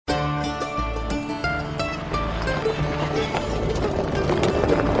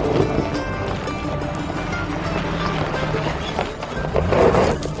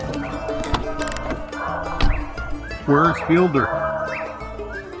Where's Fielder?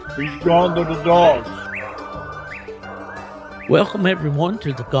 He's gone to the dogs. Welcome, everyone,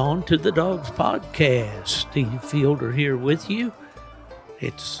 to the Gone to the Dogs podcast. Steve Fielder here with you.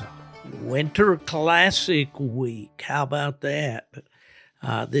 It's Winter Classic week. How about that?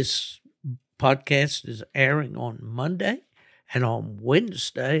 This podcast is airing on Monday, and on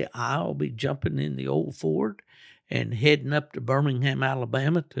Wednesday, I'll be jumping in the old Ford and heading up to Birmingham,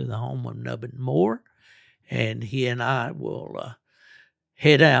 Alabama, to the home of Nubbin Moore, and he and I will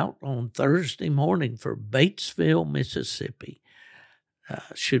head out on Thursday morning for Batesville, Mississippi.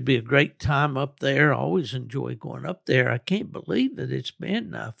 Should be a great time up there. I always enjoy going up there. I can't believe that it's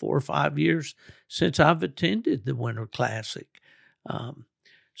been 4 or 5 years since I've attended the Winter Classic.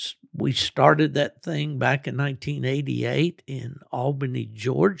 We started that thing back in 1988 in Albany,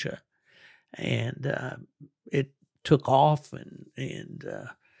 Georgia, and it took off and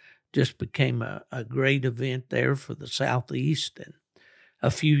just became a great event there for the Southeast. And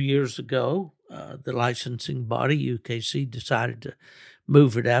a few years ago, the licensing body, UKC, decided to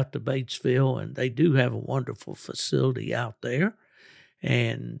move it out to Batesville, and they do have a wonderful facility out there.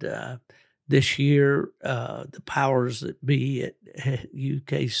 And this year, the powers that be at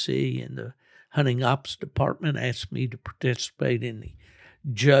UKC and the hunting ops department asked me to participate in the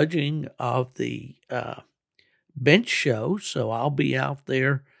judging of the bench show, so I'll be out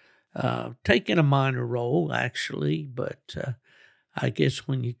there taking a minor role, actually, but I guess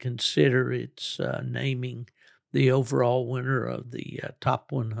when you consider it's naming the overall winner of the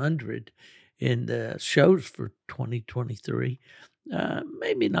top 100 in the shows for 2023,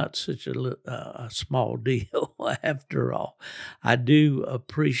 maybe not such a small deal after all. I do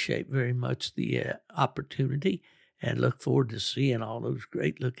appreciate very much the opportunity and look forward to seeing all those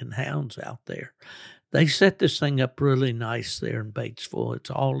great-looking hounds out there. They set this thing up really nice there in Batesville. It's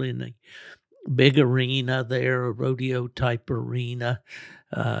all in a big arena there, a rodeo-type arena.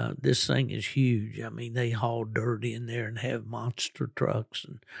 This thing is huge. I mean, they haul dirt in there and have monster trucks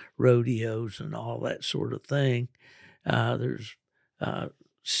and rodeos and all that sort of thing. There's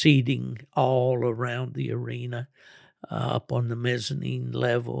seating all around the arena. Up on the mezzanine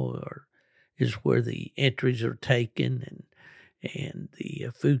level is where the entries are taken, and the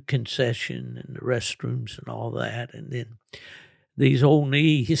food concession and the restrooms and all that. And then these old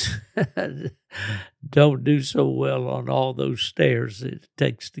knees don't do so well on all those stairs it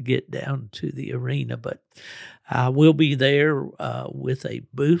takes to get down to the arena. But I will be there with a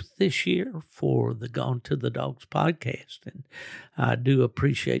booth this year for the Gone to the Dogs podcast. And I do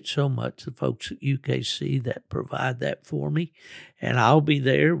appreciate so much the folks at UKC that provide that for me. And I'll be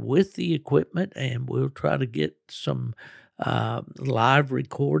there with the equipment, and we'll try to get some live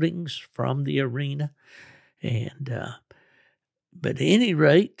recordings from the arena. And but at any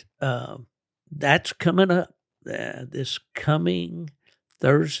rate, that's coming up this coming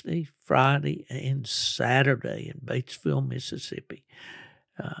Thursday, Friday, and Saturday in Batesville, Mississippi.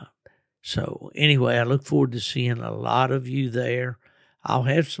 So anyway, I look forward to seeing a lot of you there. I'll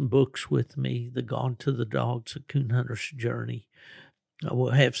have some books with me, The Gone to the Dogs, A Coon Hunter's Journey. I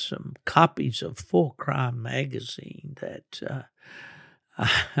will have some copies of Full Cry magazine that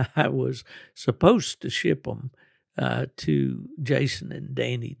I was supposed to ship them to Jason and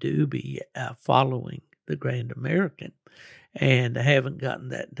Danny Doobie following the Grand American, and I haven't gotten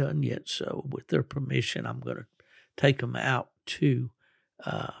that done yet. So with their permission, I'm going to take them out to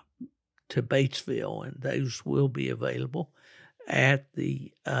Batesville, and those will be available at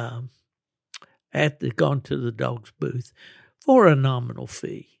the Gone to the Dogs booth for a nominal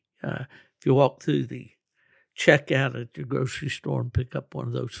fee. If you walk through the checkout at your grocery store and pick up one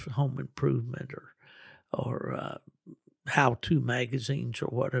of those home improvement or how-to magazines or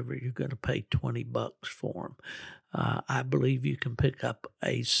whatever, you're going to pay $20 for them. I believe you can pick up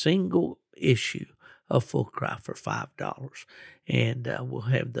a single issue of Full Cry for $5, and we'll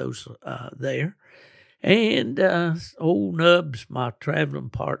have those there. And old Nubs, my traveling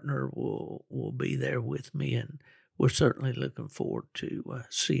partner, will be there with me, and we're certainly looking forward to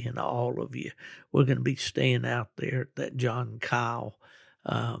seeing all of you. We're going to be staying out there at that John Kyle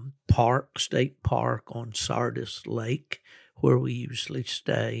State Park on Sardis Lake, where we usually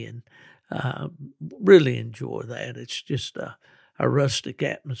stay, and really enjoy that. It's just a rustic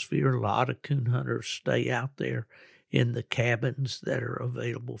atmosphere. A lot of coon hunters stay out there in the cabins that are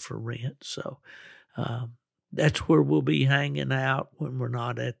available for rent. So that's where we'll be hanging out when we're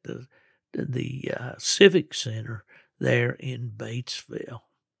not at the Civic Center there in Batesville.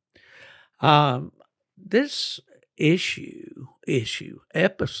 This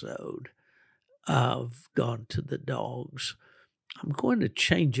episode of Gone to the Dogs, I'm going to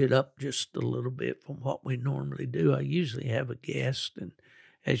change it up just a little bit from what we normally do. I usually have a guest, and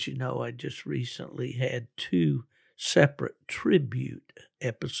as you know, I just recently had 2 separate tribute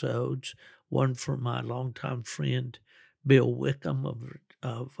episodes, one for my longtime friend Bill Wickham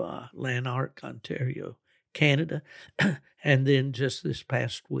of Lanark, Ontario, Canada, and then just this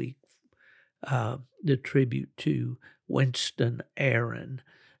past week, the tribute to Winston Aaron,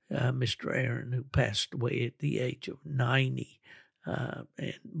 Mr. Aaron, who passed away at the age of 90.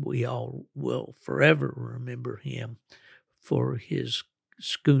 And we all will forever remember him for his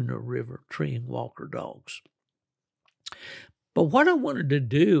Schooner River treeing walker dogs. But what I wanted to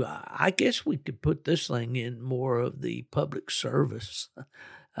do, I guess we could put this thing in more of the public service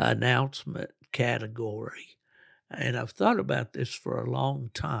announcement category. And I've thought about this for a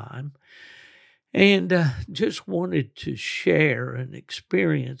long time, and just wanted to share an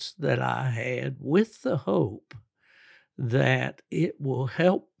experience that I had with the hope that it will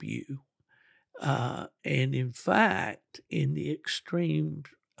help you. And in fact, in the extreme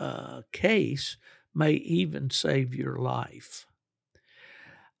case, may even save your life.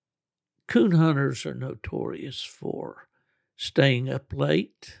 Coon hunters are notorious for staying up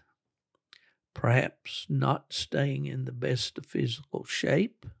late, perhaps not staying in the best of physical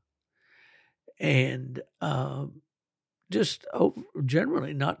shape, and just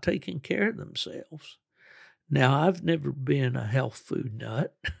generally not taking care of themselves. Now, I've never been a health food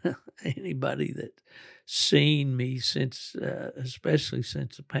nut. Anybody that's seen me since, especially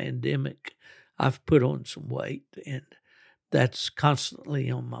since the pandemic, I've put on some weight, and that's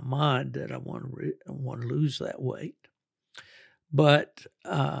constantly on my mind that I want to lose that weight. But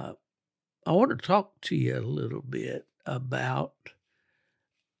I want to talk to you a little bit about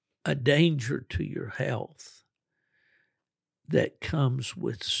a danger to your health that comes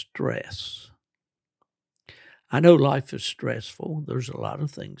with stress. I know life is stressful. There's a lot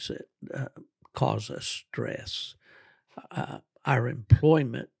of things that cause us stress. Our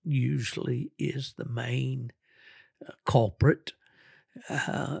employment usually is the main culprit.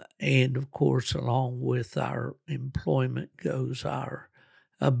 And of course, along with our employment goes our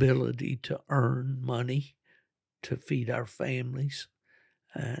ability to earn money to feed our families.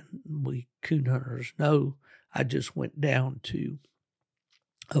 And we coon hunters know. I just went down to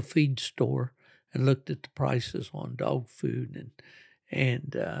a feed store and looked at the prices on dog food,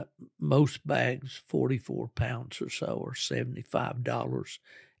 and most bags, 44 pounds or so, are $75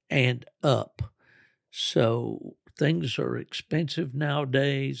 and up. So things are expensive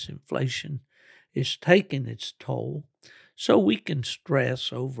nowadays. Inflation is taking its toll. So we can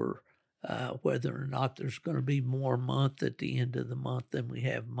stress over whether or not there's going to be more month at the end of the month than we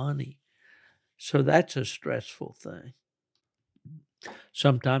have money. So that's a stressful thing.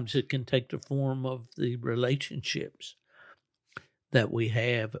 Sometimes it can take the form of the relationships that we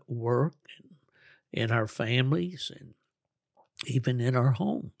have at work and in our families and even in our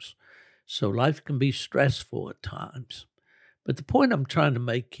homes. So life can be stressful at times. But the point I'm trying to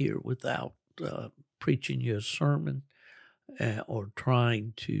make here, without preaching you a sermon or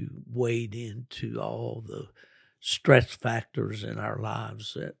trying to wade into all the stress factors in our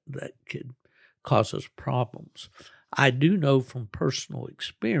lives that could cause us problems, I do know from personal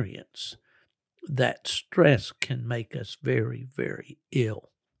experience that stress can make us very, very ill.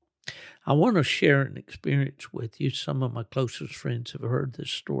 I want to share an experience with you. Some of my closest friends have heard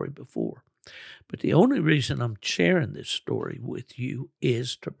this story before, but the only reason I'm sharing this story with you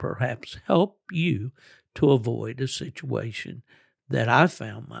is to perhaps help you to avoid a situation that I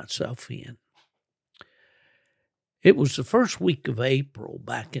found myself in. It was the first week of April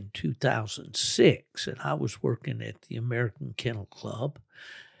back in 2006, and I was working at the American Kennel Club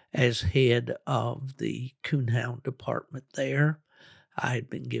as head of the coonhound department there. I had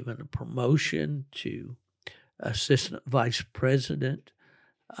been given a promotion to assistant vice president.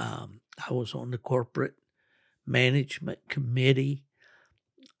 I was on the corporate management committee.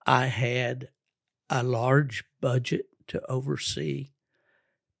 I had a large budget to oversee,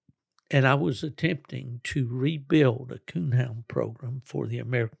 and I was attempting to rebuild a coonhound program for the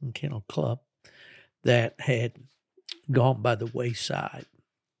American Kennel Club that had gone by the wayside.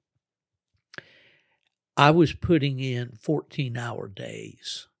 I was putting in 14-hour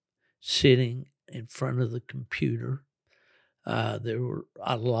days, sitting in front of the computer. There were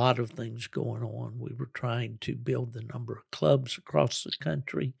a lot of things going on. We were trying to build the number of clubs across the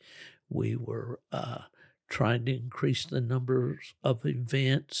country. We were trying to increase the numbers of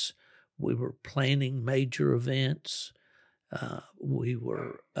events. We were planning major events. We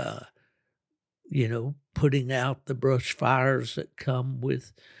were, putting out the brush fires that come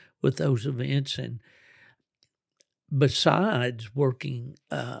with those events. And besides working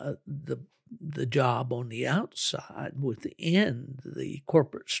the job on the outside within the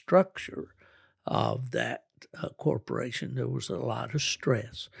corporate structure of that corporation, there was a lot of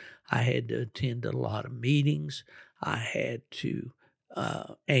stress. I had to attend a lot of meetings. I had to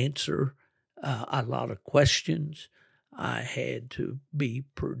answer a lot of questions. I had to be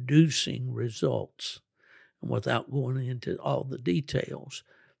producing results. And without going into all the details,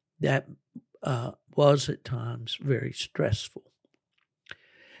 that was at times very stressful.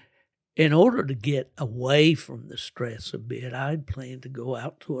 In order to get away from the stress a bit, I'd planned to go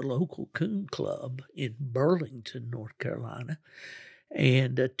out to a local coon club in Burlington, North Carolina,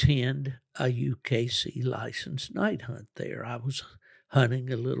 and attend a UKC licensed night hunt there. I was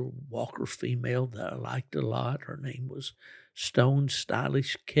hunting a little Walker female that I liked a lot. Her name was Stone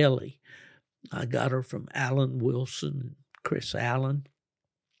Stylish Kelly. I got her from Alan Wilson and Chris Allen.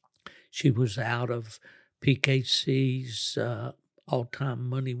 She was out of PKC's all-time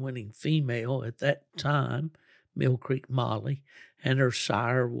money-winning female at that time, Mill Creek Molly, and her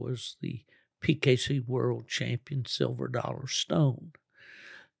sire was the PKC World Champion Silver Dollar Stone.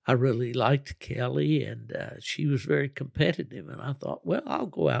 I really liked Kelly, and she was very competitive, and I thought, well, I'll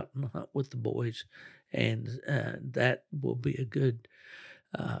go out and hunt with the boys, and that will be a good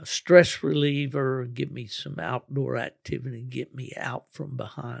stress reliever, give me some outdoor activity, get me out from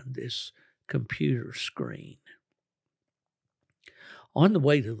behind this computer screen. On the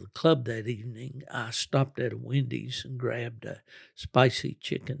way to the club that evening, I stopped at a Wendy's and grabbed a spicy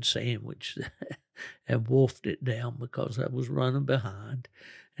chicken sandwich and wolfed it down because I was running behind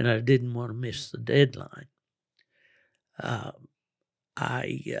and I didn't want to miss the deadline.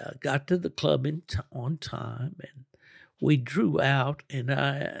 I got to the club on time, and we drew out, and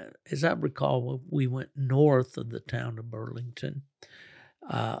as I recall, we went north of the town of Burlington,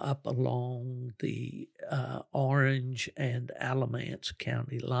 up along the Orange and Alamance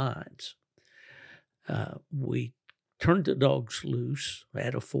County lines. We turned the dogs loose,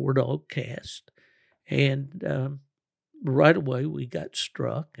 had a 4-dog cast, and right away we got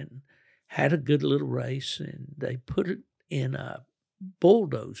struck and had a good little race, and they put it in a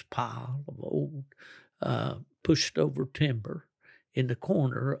bulldoze pile of old pushed over timber in the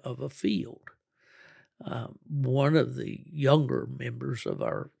corner of a field. One of the younger members of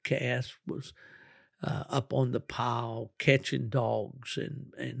our cast was up on the pile catching dogs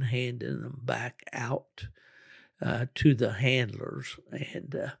and handing them back out to the handlers.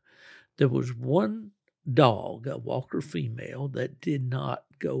 And there was one dog, a Walker female, that did not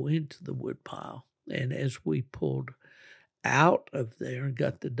go into the woodpile. And as we pulled out of there and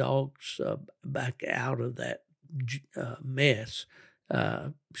got the dogs back out of that mess,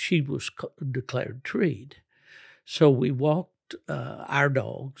 she was declared treed. So we walked our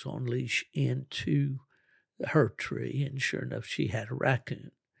dogs on leash into her tree, and sure enough, she had a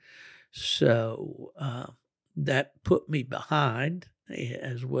raccoon. So that put me behind,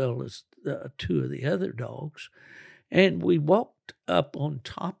 as well as 2 of the other dogs, and we walked up on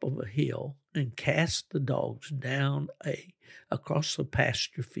top of a hill and cast the dogs down across the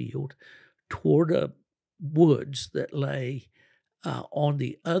pasture field toward a woods that lay on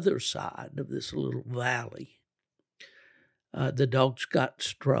the other side of this little valley. The dogs got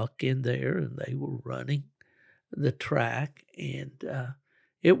struck in there, and they were running the track, and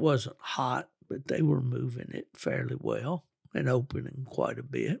it wasn't hot, but they were moving it fairly well and opening quite a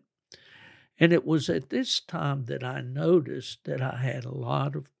bit. And it was at this time that I noticed that I had a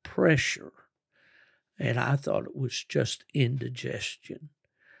lot of pressure, and I thought it was just indigestion.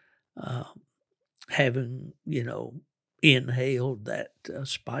 Having, inhaled that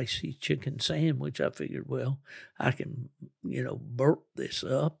spicy chicken sandwich, I figured, well, I can, burp this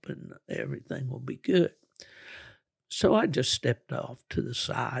up and everything will be good. So I just stepped off to the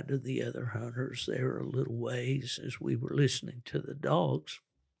side of the other hunters there a little ways as we were listening to the dogs.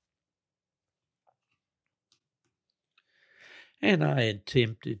 And I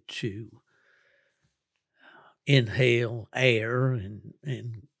attempted to inhale air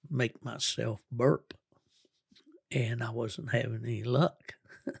and make myself burp. And I wasn't having any luck.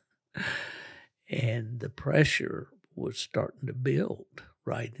 And the pressure was starting to build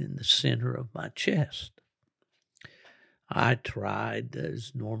right in the center of my chest. I tried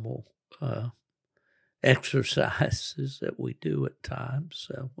those normal exercises that we do at times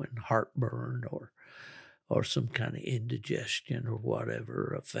when heartburn or some kind of indigestion or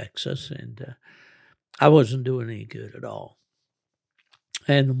whatever affects us, and I wasn't doing any good at all.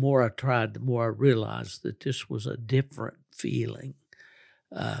 And the more I tried, the more I realized that this was a different feeling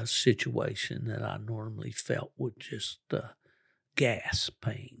situation that I normally felt with just gas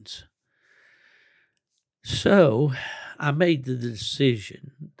pains. So I made the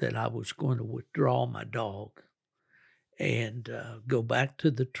decision that I was going to withdraw my dog and go back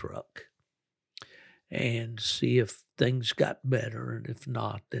to the truck and see if things got better. And if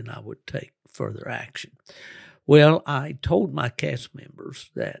not, then I would take further action. Well, I told my cast members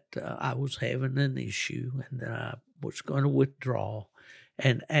that I was having an issue and that I was going to withdraw,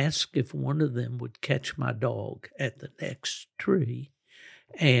 and asked if one of them would catch my dog at the next tree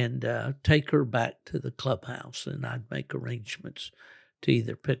and take her back to the clubhouse, and I'd make arrangements to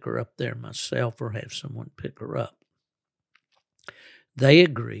either pick her up there myself or have someone pick her up. They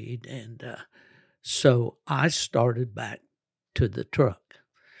agreed, and so I started back to the truck.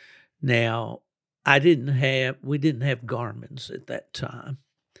 Now, we didn't have Garmin's at that time,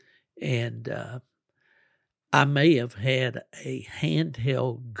 and I may have had a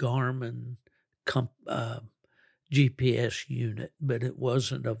handheld Garmin GPS unit, but it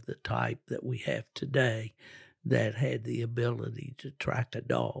wasn't of the type that we have today that had the ability to track a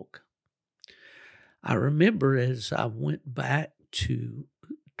dog. I remember as I went back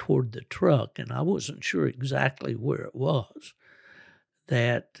toward the truck, and I wasn't sure exactly where it was,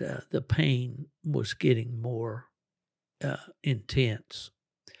 that the pain was getting more intense.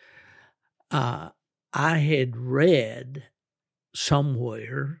 I had read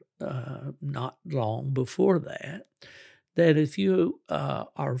somewhere not long before that if you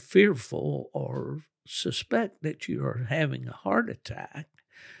are fearful or suspect that you are having a heart attack,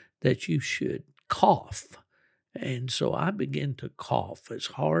 that you should cough. And so I began to cough as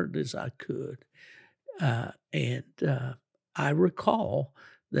hard as I could. And I recall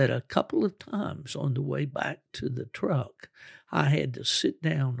that a couple of times on the way back to the truck, I had to sit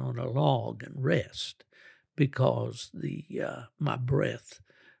down on a log and rest because my breath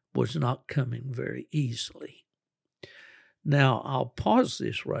was not coming very easily. Now, I'll pause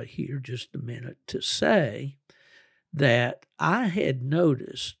this right here just a minute to say that I had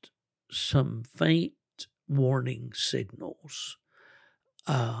noticed some faint warning signals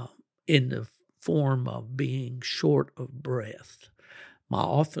in the form of being short of breath. My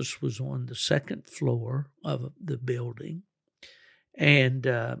office was on the second floor of the building, and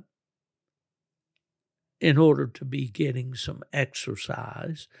in order to be getting some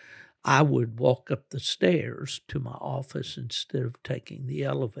exercise, I would walk up the stairs to my office instead of taking the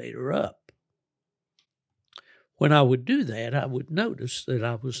elevator up. When I would do that, I would notice that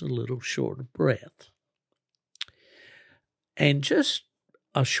I was a little short of breath. And just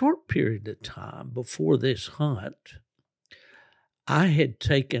a short period of time before this hunt, I had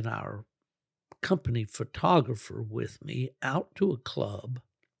taken our company photographer with me out to a club,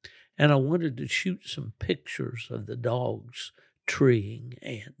 and I wanted to shoot some pictures of the dogs treeing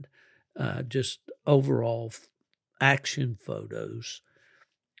and just overall action photos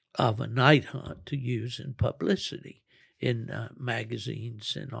of a night hunt to use in publicity in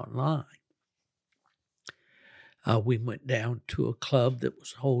magazines and online. We went down to a club that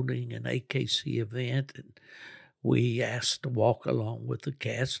was holding an AKC event, and we asked to walk along with the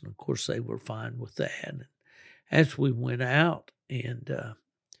cast, and of course they were fine with that. And as we went out, and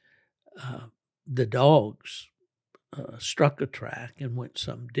the dogs struck a track and went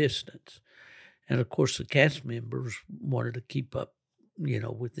some distance, and of course the cast members wanted to keep up,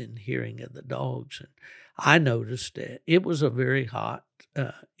 within hearing of the dogs. And I noticed that it was a very hot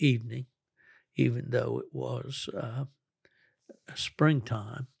evening, even though it was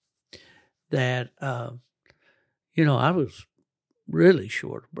springtime, that I was really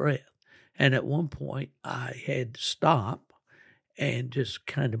short of breath. And at one point, I had to stop and just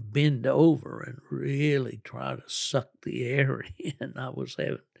kind of bend over and really try to suck the air in. I was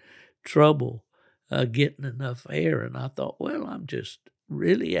having trouble getting enough air. And I thought, well, I'm just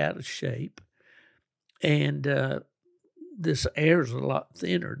really out of shape. And this air's a lot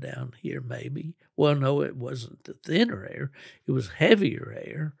thinner down here, maybe. Well, no, it wasn't the thinner air. It was heavier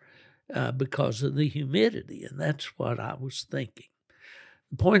air because of the humidity. And that's what I was thinking.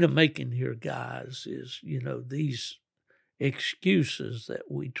 The point I'm making here, guys, is, these excuses that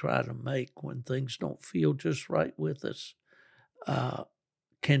we try to make when things don't feel just right with us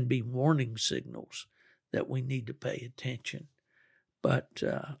can be warning signals that we need to pay attention. But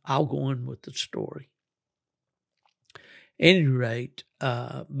I'll go on with the story. At any rate,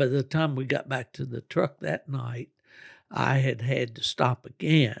 by the time we got back to the truck that night, I had to stop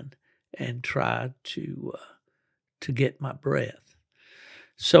again and try to get my breath.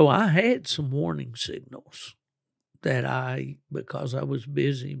 So I had some warning signals that because I was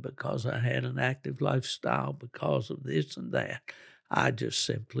busy, because I had an active lifestyle, because of this and that, I just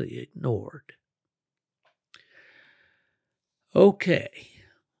simply ignored. Okay,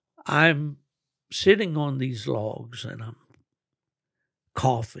 I'm sitting on these logs, and I'm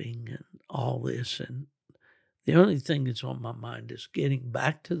coughing and all this, and the only thing that's on my mind is getting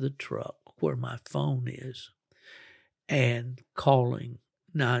back to the truck where my phone is and calling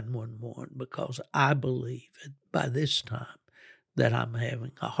 911, because I believe by this time that I'm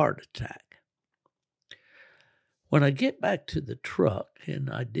having a heart attack. When I get back to the truck, and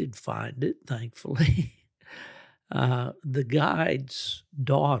I did find it, thankfully, the guide's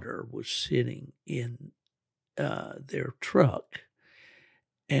daughter was sitting in their truck,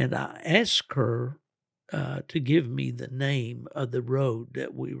 and I asked her to give me the name of the road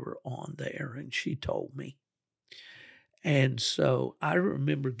that we were on there, and she told me. And so I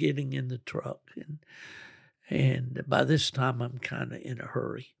remember getting in the truck, and by this time I'm kind of in a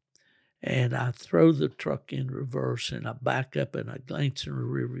hurry. And I throw the truck in reverse, and I back up, and I glance in the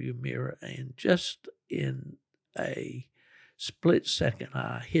rearview mirror, and just in a split second,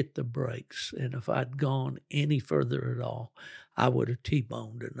 I hit the brakes. And if I'd gone any further at all, I would have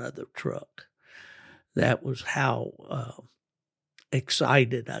T-boned another truck. That was how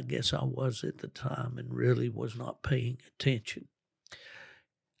excited I guess I was at the time, and really was not paying attention.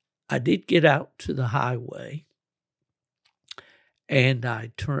 I did get out to the highway, and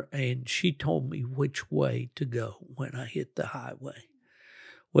and she told me which way to go when I hit the highway.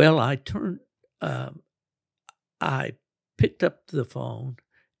 Well, I picked up the phone,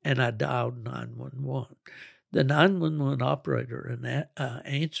 and I dialed 911. The 911 operator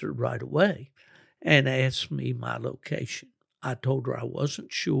answered right away and asked me my location. I told her I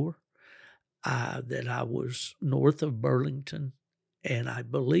wasn't sure, that I was north of Burlington, and I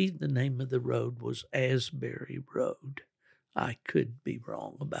believe the name of the road was Asbury Road. I could be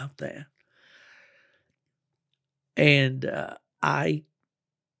wrong about that. And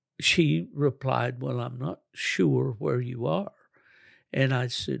she replied, well, I'm not sure where you are. And I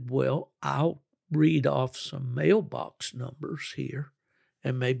said, well, I'll read off some mailbox numbers here,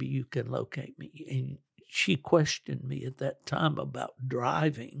 and maybe you can locate me. And she questioned me at that time about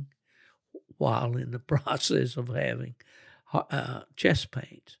driving while in the process of having chest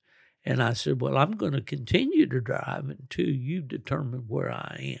pains. And I said, well, I'm going to continue to drive until you determine where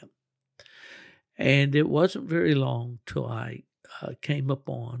I am. And it wasn't very long till I came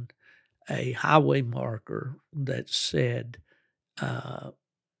upon a highway marker that said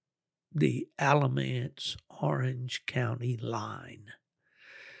the Alamance Orange County line.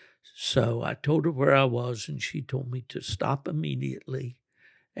 So I told her where I was, and she told me to stop immediately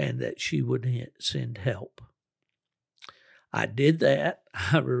and that she would send help. I did that.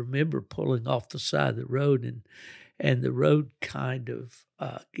 I remember pulling off the side of the road, and the road kind of,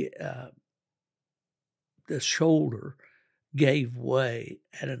 the shoulder gave way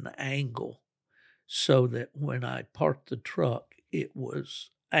at an angle, so that when I parked the truck, it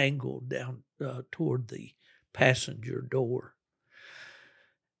was angled down toward the passenger door.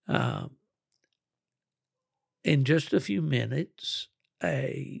 In just a few minutes,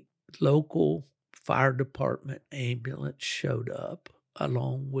 a local fire department ambulance showed up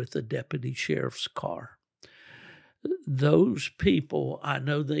along with a deputy sheriff's car. Those people, I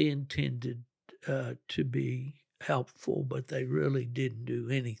know they intended to be helpful, but they really didn't do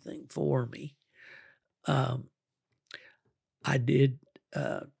anything for me.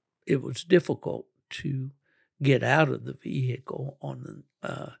 It was difficult to get out of the vehicle on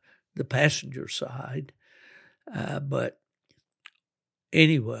the passenger side. But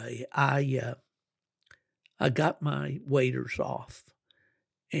anyway, I got my waders off,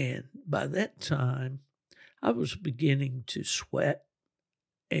 and by that time, I was beginning to sweat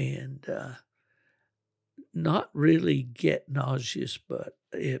and not really get nauseous, but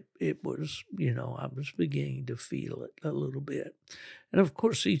it was, I was beginning to feel it a little bit. And of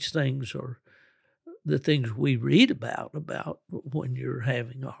course, these things are the things we read about when you're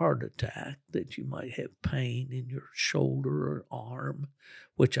having a heart attack, that you might have pain in your shoulder or arm,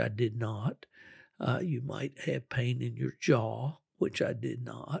 which I did not. You might have pain in your jaw, which I did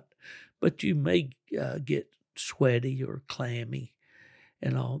not. But you may get sweaty or clammy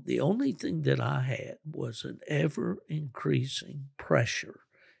and all. The only thing that I had was an ever-increasing pressure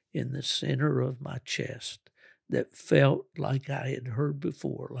in the center of my chest that felt like I had heard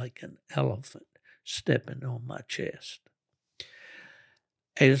before, like an elephant stepping on my chest.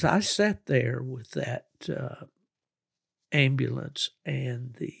 As I sat there with that ambulance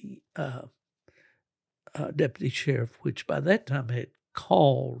and the deputy sheriff, which by that time had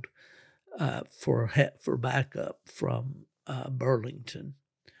called for backup from Burlington,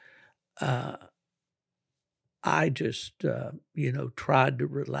 I just, tried to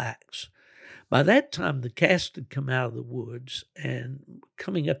relax. By that time, the cast had come out of the woods, and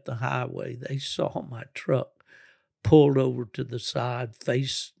coming up the highway, they saw my truck pulled over to the side,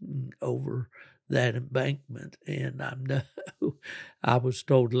 facing over that embankment. And I was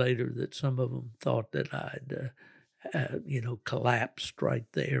told later that some of them thought that I'd, collapsed right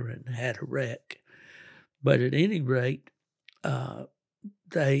there and had a wreck. But at any rate,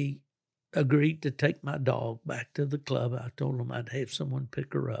 they agreed to take my dog back to the club. I told them I'd have someone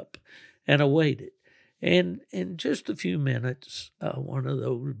pick her up, and I waited. And in just a few minutes, one of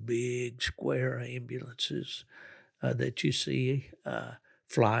those big square ambulances that you see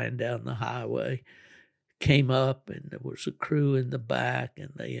flying down the highway came up, and there was a crew in the back,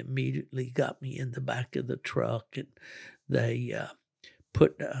 and they immediately got me in the back of the truck, and they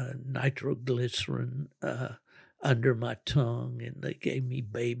put nitroglycerin under my tongue, and they gave me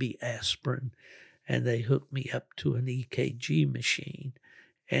baby aspirin, and they hooked me up to an EKG machine,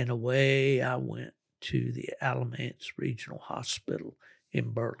 and away I went to the Alamance Regional Hospital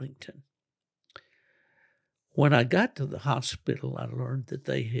in Burlington. When I got to the hospital, I learned that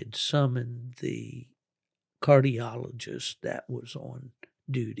they had summoned the cardiologist that was on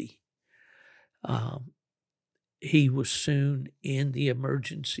duty. He was soon in the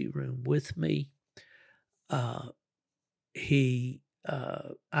emergency room with me. I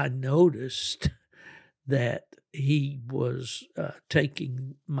noticed that he was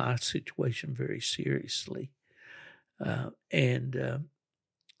taking my situation very seriously. And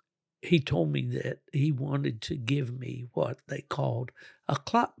he told me that he wanted to give me what they called a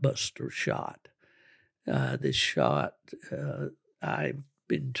clotbuster shot. This shot, I've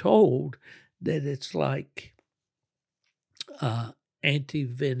been told that it's like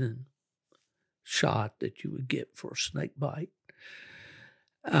anti-venom shot that you would get for a snake bite.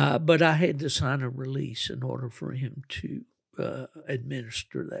 But I had to sign a release in order for him to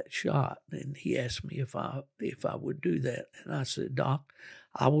administer that shot. And he asked me if I would do that. And I said, Doc,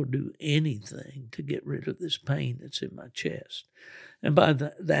 I will do anything to get rid of this pain that's in my chest. And by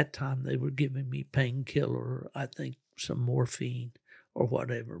that time, they were giving me painkiller, I think some morphine or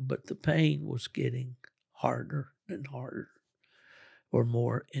whatever. But the pain was getting harder and harder, or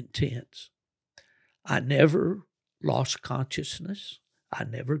more intense. I never lost consciousness. I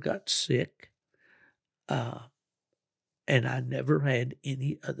never got sick. And I never had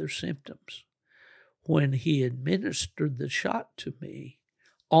any other symptoms. When he administered the shot to me,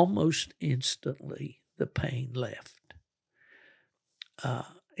 almost instantly the pain left.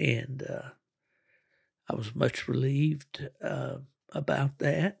 And I was much relieved about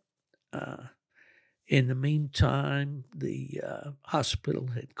that. In the meantime, the hospital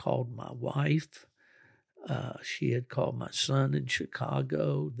had called my wife. She had called my son in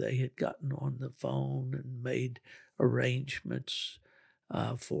Chicago. They had gotten on the phone and made arrangements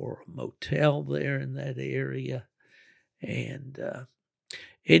for a motel there in that area. And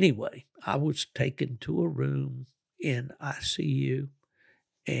anyway, I was taken to a room in ICU,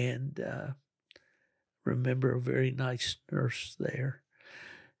 and remember a very nice nurse there.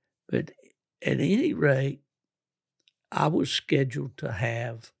 But at any rate, I was scheduled to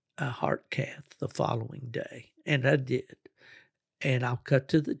have a heart cath the following day, and I did. And I'll cut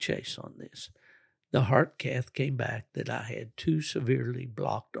to the chase on this. The heart cath came back that I had 2 severely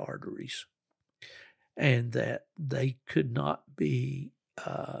blocked arteries, and that they could not be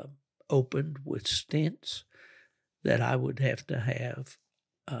opened with stents, that I would have to have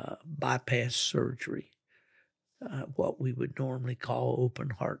bypass surgery, what we would normally call open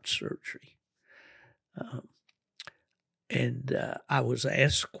heart surgery. And I was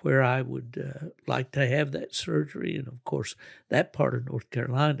asked where I would like to have that surgery. And, of course, that part of North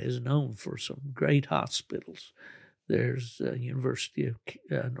Carolina is known for some great hospitals. There's University of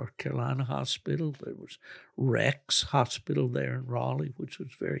North Carolina Hospital. There was Rex Hospital there in Raleigh, which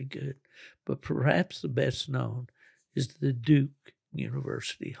was very good. But perhaps the best known is the Duke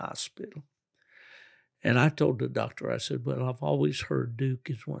University Hospital. And I told the doctor, I said, well, I've always heard Duke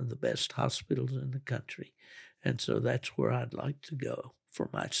is one of the best hospitals in the country. And so that's where I'd like to go for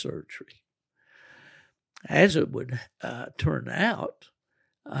my surgery. As it would turn out,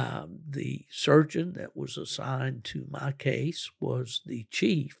 the surgeon that was assigned to my case was the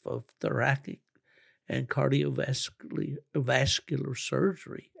chief of thoracic and cardiovascular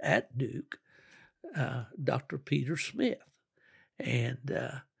surgery at Duke, Dr. Peter Smith.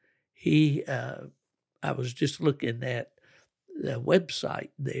 And I was just looking at the website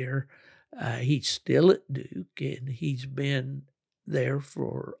there. He's still at Duke, and he's been there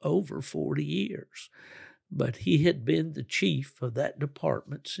for over 40 years. But he had been the chief of that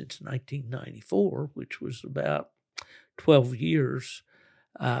department since 1994, which was about 12 years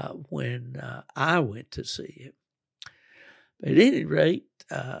when I went to see him. But at any rate,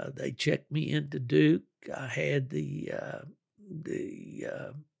 they checked me into Duke. I had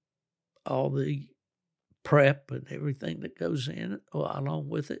all the prep and everything that goes in it along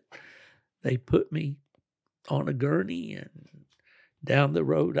with it. They put me on a gurney and down the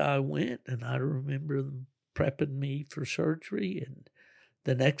road I went, and I remember them prepping me for surgery. And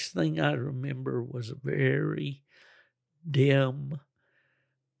the next thing I remember was a very dim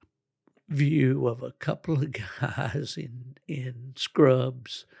view of a couple of guys in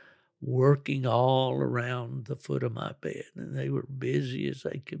scrubs working all around the foot of my bed. And they were busy as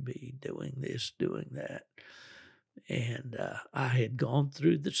they could be, doing this, doing that. And I had gone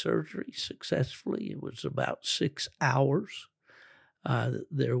through the surgery successfully. It was about 6 hours.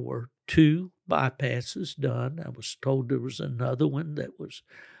 There were 2 bypasses done. I was told there was another one that was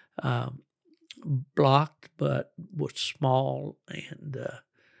blocked but was small, and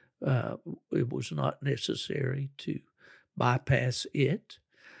it was not necessary to bypass it.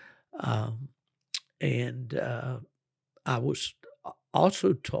 And I was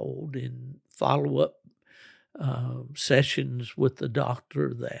also told in follow-up sessions with the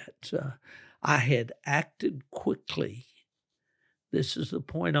doctor that I had acted quickly. This is the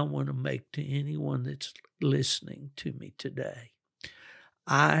point I want to make to anyone that's listening to me today.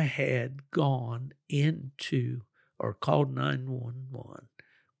 I had gone into or called 911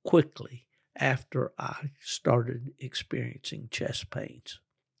 quickly after I started experiencing chest pains.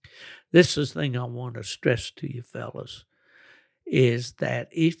 This is the thing I want to stress to you fellas, is that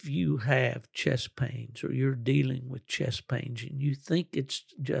if you have chest pains or you're dealing with chest pains and you think it's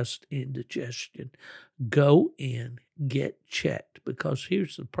just indigestion, go in, get checked, because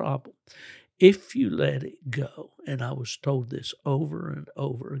here's the problem. If you let it go, and I was told this over and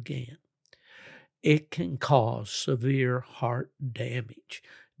over again, it can cause severe heart damage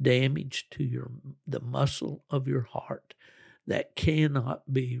to the muscle of your heart that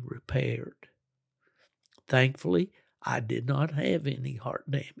cannot be repaired. Thankfully, I did not have any heart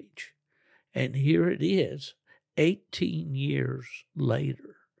damage. And here it is, 18 years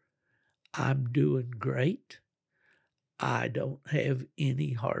later. I'm doing great. I don't have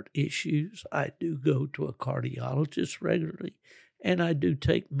any heart issues. I do go to a cardiologist regularly, and I do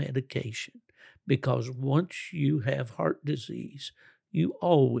take medication, because once you have heart disease, you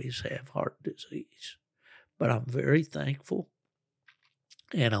always have heart disease. But I'm very thankful,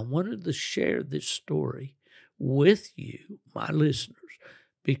 and I wanted to share this story with you, my listeners,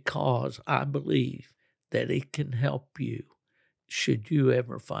 because I believe that it can help you should you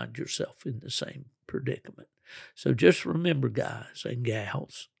ever find yourself in the same predicament. So just remember, guys and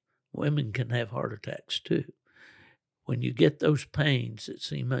gals, women can have heart attacks too. When you get those pains that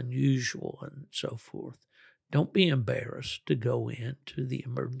seem unusual and so forth, don't be embarrassed to go into the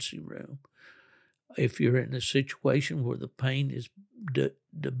emergency room. If you're in a situation where the pain is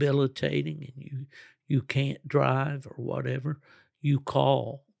debilitating and you can't drive or whatever, you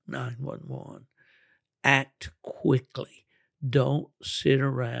call 911. Act quickly. Don't sit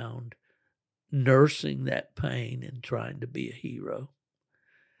around nursing that pain and trying to be a hero.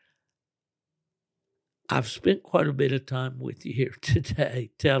 I've spent quite a bit of time with you here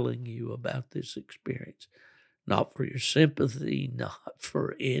today telling you about this experience. Not for your sympathy, not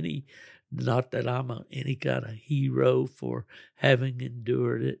that I'm any kind of hero for having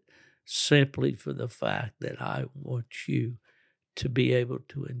endured it, simply for the fact that I want you to be able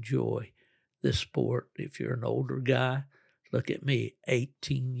to enjoy the sport. If you're an older guy, look at me,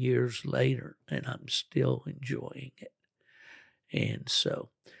 18 years later, and I'm still enjoying it. And so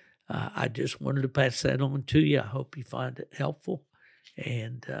I just wanted to pass that on to you. I hope you find it helpful,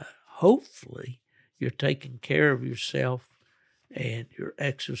 and hopefully you're taking care of yourself, and you're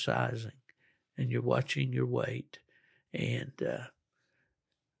exercising, and you're watching your weight, and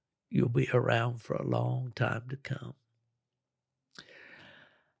you'll be around for a long time to come.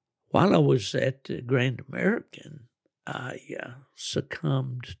 While I was at the Grand American, I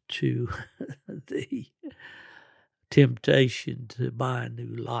succumbed to the temptation to buy a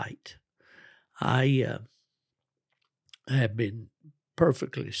new light. I have been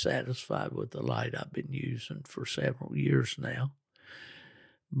perfectly satisfied with the light I've been using for several years now.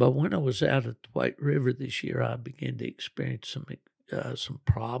 But when I was out at the White River this year, I began to experience some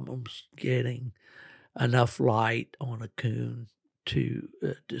problems getting enough light on a coon to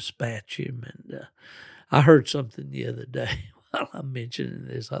dispatch him. And I heard something the other day while I'm mentioning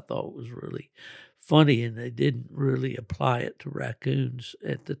this I thought was really funny, and they didn't really apply it to raccoons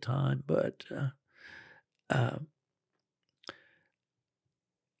at the time, but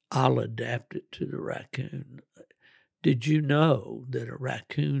I'll adapt it to the raccoon. Did you know that a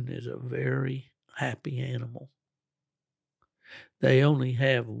raccoon is a very happy animal? They only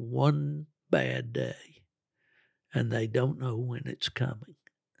have one bad day, and they don't know when it's coming.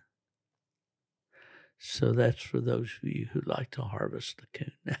 So that's for those of you who like to harvest a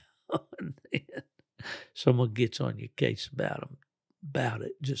coon now and then. Someone gets on your case about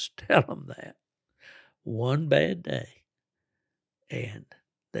it, just tell them that. One bad day, and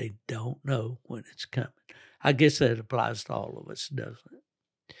they don't know when it's coming. I guess that applies to all of us, doesn't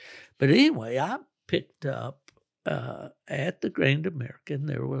it? But anyway, I picked up at the Grand American.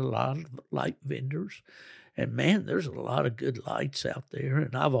 There were a lot of light vendors. And man, there's a lot of good lights out there.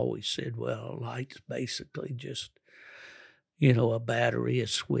 And I've always said, well, a light's basically just, a battery, a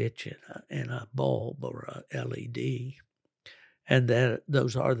switch, and a bulb or a LED. And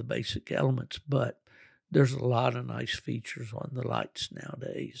those are the basic elements. But there's a lot of nice features on the lights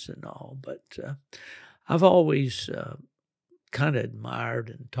nowadays and all. But I've always kind of admired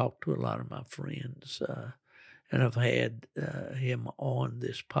and talked to a lot of my friends. And I've had him on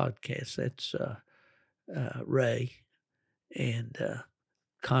this podcast. That's Ray and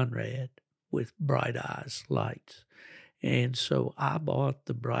Conrad with Bright Eyes Lights. And so I bought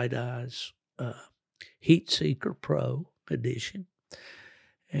the Bright Eyes Heat Seeker Pro edition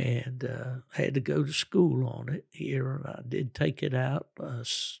and had to go to school on it here. I did take it out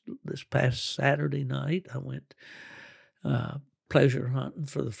this past Saturday night. I went pleasure hunting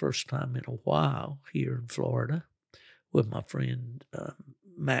for the first time in a while here in Florida with my friend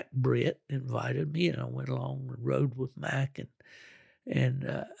Mac Britt invited me, and I went along and rode with Mac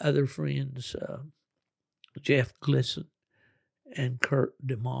and other friends. Jeff Glisson and Kurt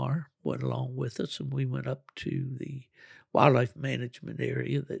DeMar went along with us, and we went up to the wildlife management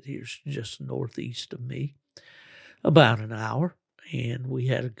area that is just northeast of me, about an hour, and we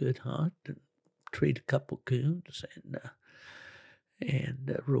had a good hunt and treated a couple coons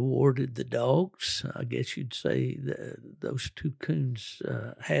and rewarded the dogs. I guess you'd say those two coons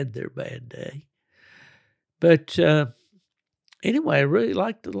had their bad day. But anyway, I really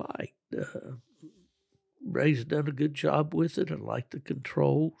liked the light. Ray's done a good job with it. I like the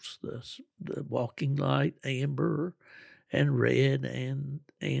controls, the walking light, amber and red, and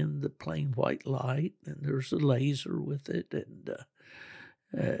the plain white light. And there's a laser with it, and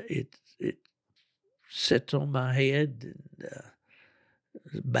it sits on my head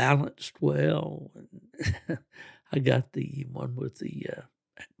and balanced well. And I got the one with the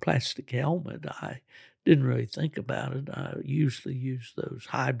plastic helmet. I didn't really think about it. I usually use those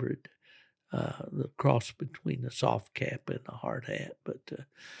hybrid, the cross between the soft cap and the hard hat. But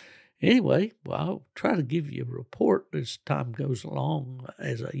anyway, well, I'll try to give you a report as time goes along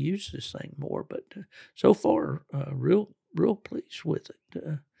as I use this thing more. But so far, real pleased with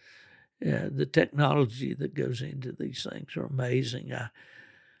it. The technology that goes into these things are amazing.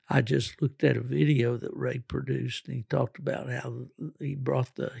 I just looked at a video that Ray produced, and he talked about how he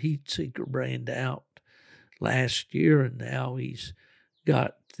brought the Heat Seeker brand out last year, and now he's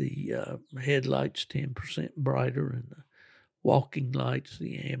got the headlights 10% brighter, and the walking lights,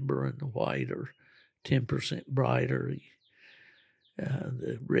 the amber and the white, are 10% brighter.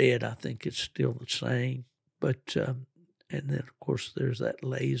 The red, I think, is still the same. But and then, of course, there's that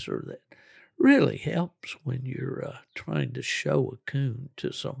laser that really helps when you're trying to show a coon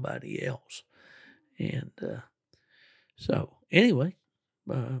to somebody else. And so, anyway,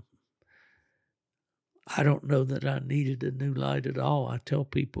 I don't know that I needed a new light at all. I tell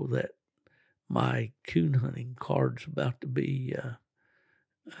people that my coon hunting card's about to be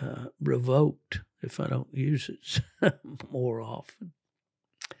revoked if I don't use it more often.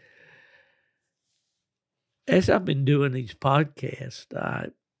 As I've been doing these podcasts,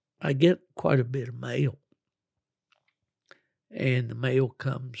 I get quite a bit of mail. And the mail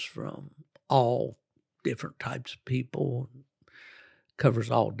comes from all different types of people and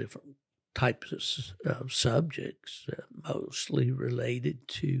covers all different types of subjects, mostly related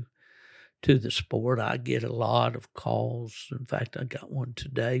to the sport. I get a lot of calls. In fact, I got one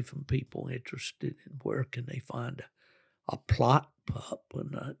today from people interested in where can they find a plot pup.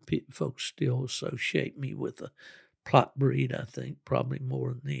 And folks still associate me with a plot breed, I think, probably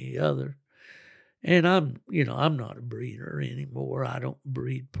more than any other. And I'm not a breeder anymore. I don't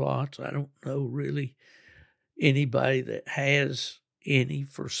breed plots. I don't know really anybody that has any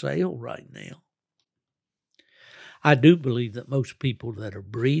for sale right now. I do believe that most people that are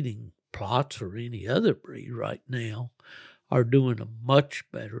breeding plots or any other breed right now are doing a much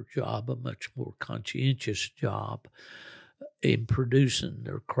better job, a much more conscientious job in producing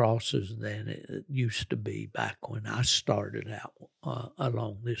their crosses than it used to be back when I started out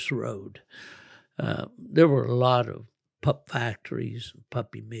along this road. There were a lot of pup factories and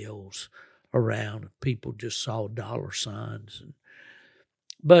puppy mills around. People just saw dollar signs.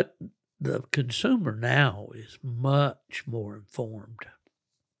 But the consumer now is much more informed,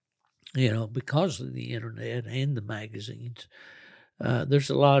 because of the internet and the magazines. There's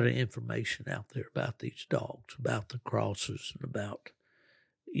a lot of information out there about these dogs, about the crosses, and about,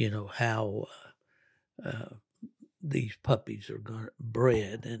 how these puppies are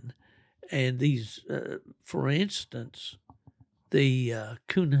bred. And these, for instance, the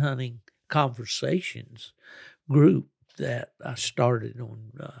coon hunting conversations group that I started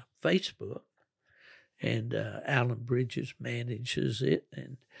on Facebook, and Alan Bridges manages it,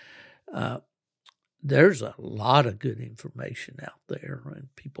 and there's a lot of good information out there,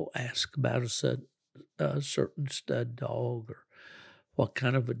 and people ask about a certain stud dog, or what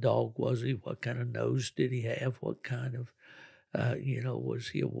kind of a dog was he, what kind of nose did he have, what kind of, was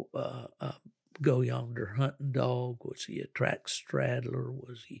he a go yonder hunting dog, was he a track straddler,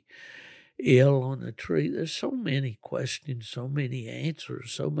 was he ill on a tree? There's so many questions, so many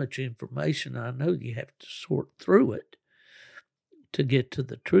answers, so much information. I know you have to sort through it to get to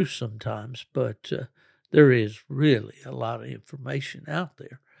the truth sometimes, but there is really a lot of information out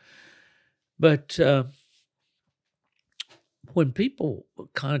there. But when people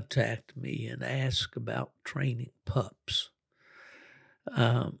contact me and ask about training pups,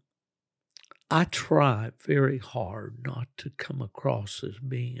 I try very hard not to come across as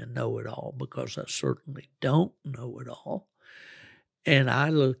being a know-it-all, because I certainly don't know it all. And I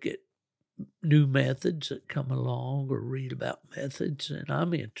look at new methods that come along or read about methods, and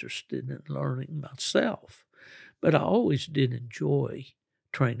I'm interested in learning myself. But I always did enjoy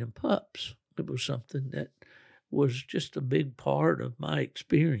training pups. It was something that was just a big part of my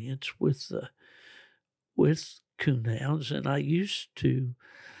experience with coonhounds, and I used to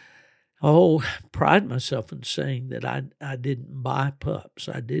pride myself in saying that I didn't buy pups.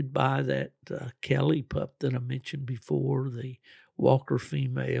 I did buy that Kelly pup that I mentioned before, the Walker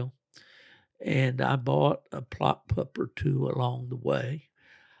female, and I bought a plot pup or two along the way.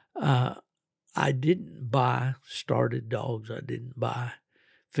 I didn't buy started dogs. I didn't buy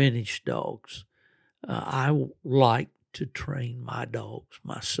finished dogs. I like to train my dogs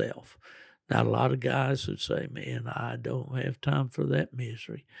myself. Now, a lot of guys would say, man, I don't have time for that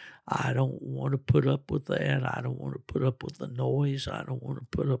misery. I don't want to put up with that. I don't want to put up with the noise. I don't want to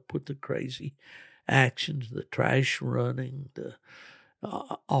put up with the crazy actions, the trash running,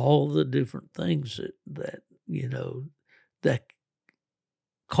 all the different things that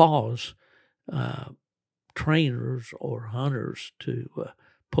cause trainers or hunters to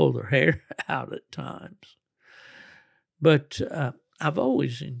pull their hair out at times. But I've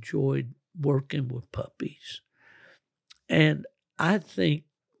always enjoyed working with puppies. And I think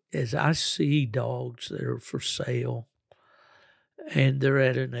as I see dogs that are for sale and they're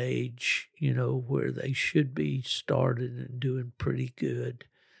at an age, where they should be started and doing pretty good,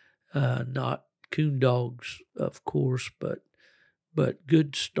 not coon dogs, of course, but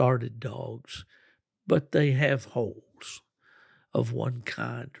good started dogs, but they have holes of one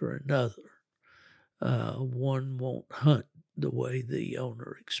kind or another. One won't hunt the way the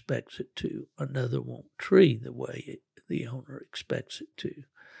owner expects it to. Another won't tree the way the owner expects it to.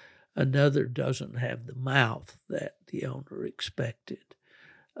 Another doesn't have the mouth that the owner expected.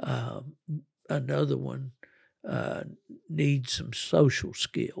 Another one needs some social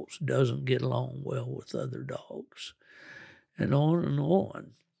skills, doesn't get along well with other dogs, and on and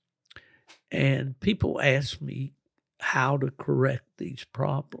on. And people ask me how to correct these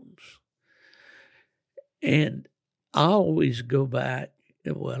problems. And I always go back,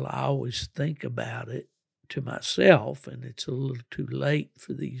 I always think about it to myself, and it's a little too late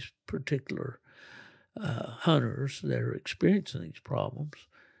for these particular hunters that are experiencing these problems,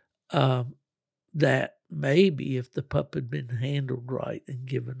 that maybe if the pup had been handled right and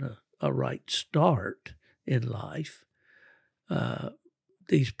given a right start in life,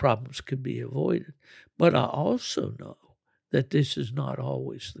 these problems could be avoided. But I also know that this is not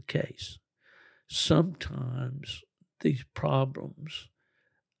always the case. Sometimes these problems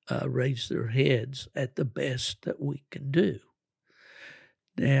raise their heads at the best that we can do.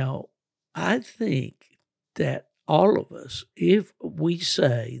 Now, I think that all of us, if we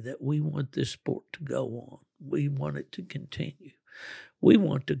say that we want this sport to go on, we want it to continue, we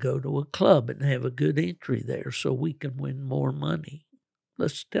want to go to a club and have a good entry there so we can win more money.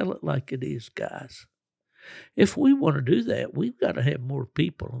 Let's tell it like it is, guys. If we want to do that, we've got to have more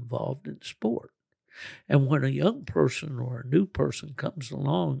people involved in the sport. And when a young person or a new person comes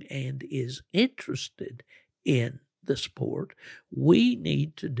along and is interested in the sport. We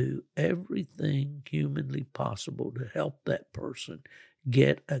need to do everything humanly possible to help that person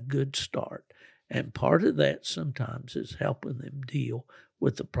get a good start. And part of that sometimes is helping them deal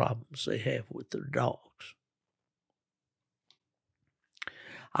with the problems they have with their dogs.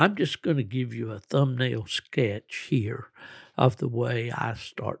 I'm just going to give you a thumbnail sketch here of the way I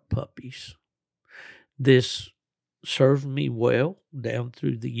start puppies. This served me well down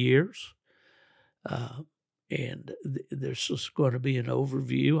through the years. And there's just going to be an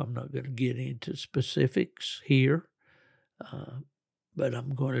overview. I'm not going to get into specifics here, but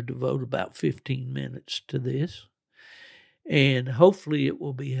I'm going to devote about 15 minutes to this. And hopefully it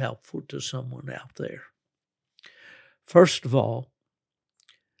will be helpful to someone out there. First of all,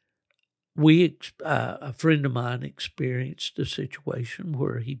 a friend of mine experienced a situation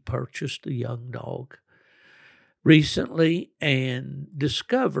where he purchased a young dog recently and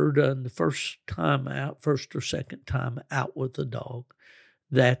discovered on the first or second time out with the dog,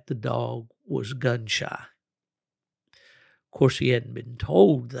 that the dog was gun shy. Of course, he hadn't been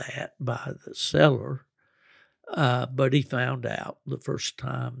told that by the seller, but he found out the first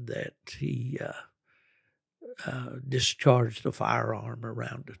time that he discharged a firearm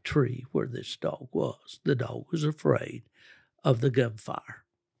around a tree where this dog was. The dog was afraid of the gunfire.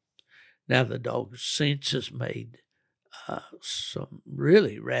 Now, the dog since has made some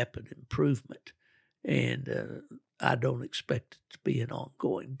really rapid improvement, and I don't expect it to be an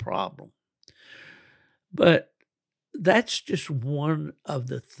ongoing problem. But that's just one of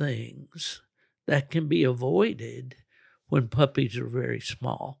the things that can be avoided when puppies are very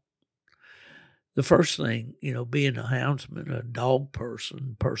small. The first thing, being a houndsman, a dog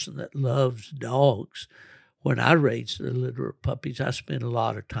person that loves dogs, when I raised a litter of puppies, I spent a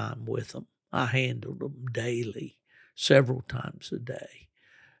lot of time with them. I handled them daily, several times a day,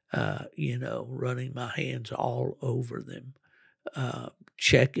 running my hands all over them,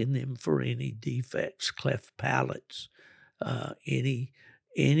 checking them for any defects, cleft palates, anything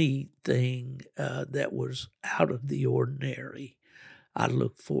that was out of the ordinary. I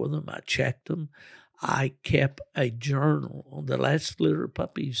looked for them. I checked them. I kept a journal. On the last litter of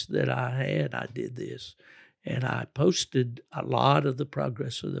puppies that I had, I did this. And I posted a lot of the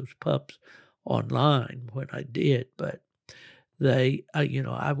progress of those pups online when I did. But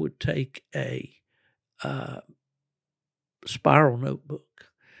I would take a spiral notebook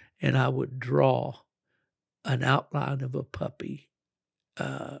and I would draw an outline of a puppy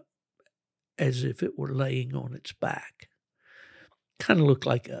as if it were laying on its back. Kind of looked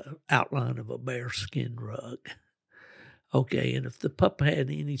like an outline of a bearskin rug. Okay, and if the pup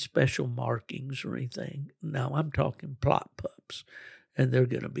had any special markings or anything, now I'm talking plot pups, and they're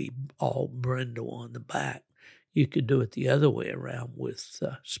going to be all brindle on the back. You could do it the other way around with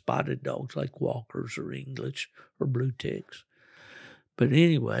spotted dogs like Walkers or English or Blue Ticks. But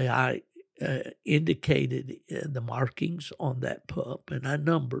anyway, I indicated the markings on that pup, and I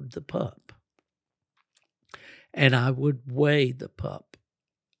numbered the pup. And I would weigh the pup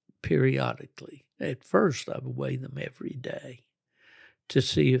periodically. At first, I would weigh them every day to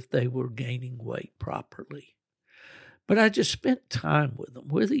see if they were gaining weight properly. But I just spent time with them.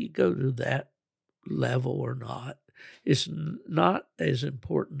 Whether you go to that level or not is not as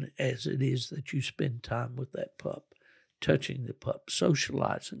important as it is that you spend time with that pup, touching the pup,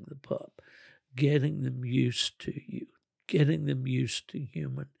 socializing the pup, getting them used to you, getting them used to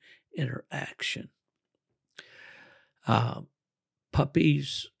human interaction.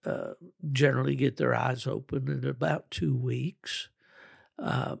 Puppies generally get their eyes open in about 2 weeks.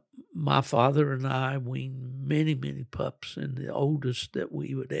 My father and I weaned many, many pups, and the oldest that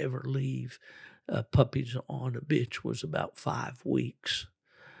we would ever leave puppies on a bitch was about 5 weeks.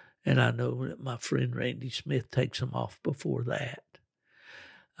 And I know that my friend Randy Smith takes them off before that.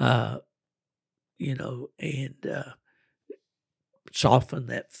 Soften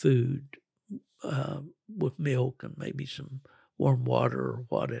that food with milk and maybe some warm water or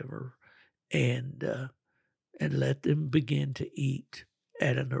whatever, and let them begin to eat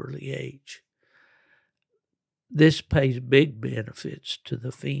at an early age. This pays big benefits to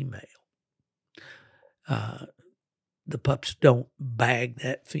the female. The pups don't bag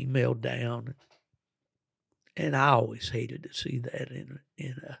that female down, and I always hated to see that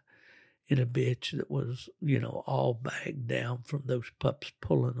in a bitch that was, all bagged down from those pups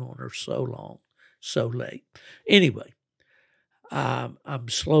pulling on her so long, so late. Anyway, I'm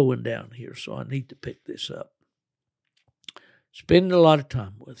slowing down here, so I need to pick this up. Spending a lot of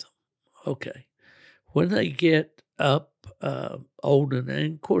time with them. Okay. When they get up old, and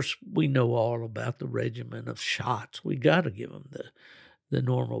of course we know all about the regimen of shots. We got to give them the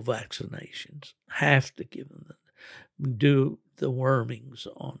normal vaccinations. Have to give them do the wormings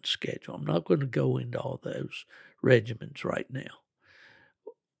on schedule. I'm not going to go into all those regimens right now.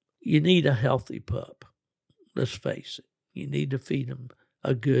 You need a healthy pup. Let's face it. You need to feed them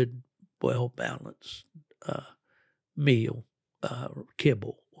a good, well-balanced meal,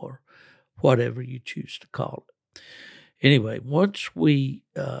 kibble, or whatever you choose to call it. Anyway, once we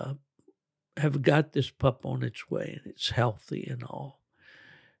have got this pup on its way and it's healthy and all,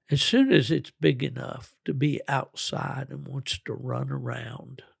 as soon as it's big enough to be outside and wants to run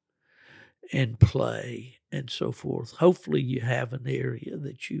around and play and so forth, hopefully you have an area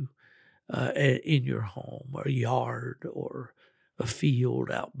that you, in your home or yard or a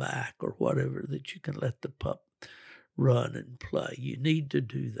field out back or whatever, that you can let the pup run and play. You need to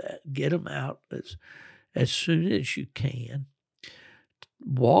do that. Get them out as soon as you can.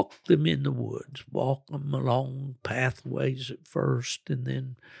 Walk them in the woods. Walk them along pathways at first, and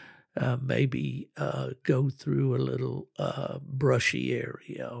then maybe go through a little brushy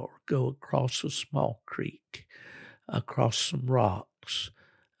area or go across a small creek, across some rocks,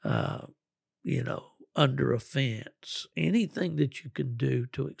 under a fence. Anything that you can do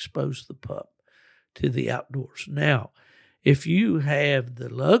to expose the pup to the outdoors. Now, if you have the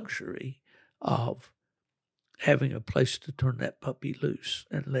luxury of having a place to turn that puppy loose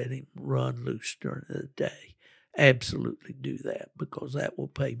and let him run loose during the day, absolutely do that, because that will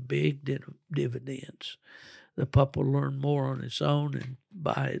pay big dividends. The pup will learn more on its own and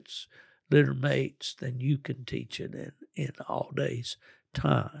by its litter mates than you can teach it in all day's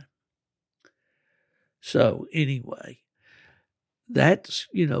time. So anyway, that's,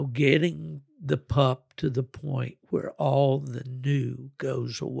 getting the pup to the point where all the new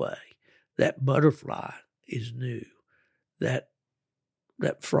goes away. That butterfly is new. That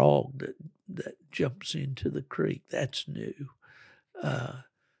frog that jumps into the creek, that's new.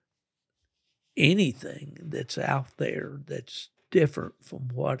 Anything that's out there that's different from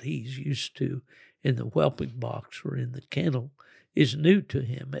what he's used to in the whelping box or in the kennel is new to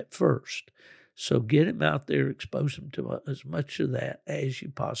him at first. So get him out there, expose him to as much of that as you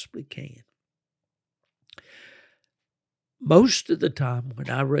possibly can. Most of the time when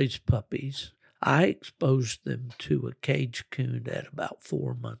I raise puppies, I expose them to a cage coon at about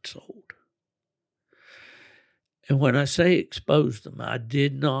 4 months old. And when I say expose them, I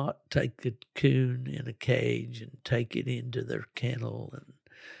did not take the coon in a cage and take it into their kennel and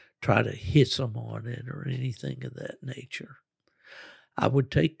try to hiss them on it or anything of that nature. I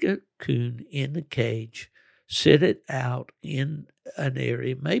would take a coon in a cage, sit it out in an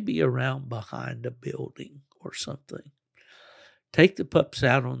area, maybe around behind a building or something. Take the pups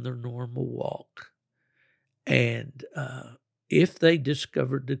out on their normal walk. And if they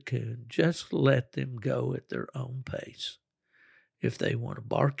discovered the coon, just let them go at their own pace. If they want to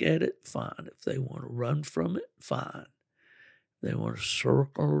bark at it, fine. If they want to run from it, fine. If they want to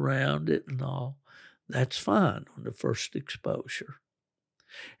circle around it and all, that's fine on the first exposure.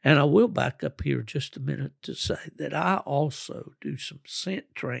 And I will back up here just a minute to say that I also do some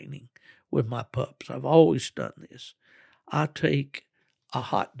scent training with my pups. I've always done this. I take a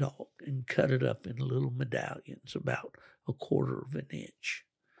hot dog and cut it up in little medallions about 1/4 of an inch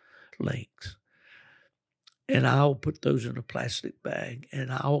length. And I'll put those in a plastic bag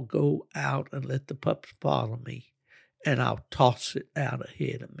and I'll go out and let the pups follow me, and I'll toss it out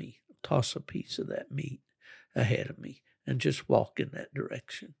ahead of me, toss a piece of that meat ahead of me and just walk in that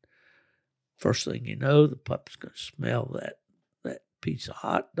direction. First thing you know, the pup's going to smell that piece of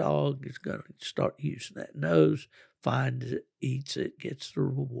hot dog, is going to start using that nose, finds it, eats it, gets the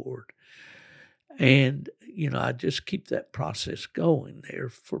reward. And, I just keep that process going there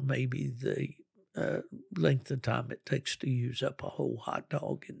for maybe the length of time it takes to use up a whole hot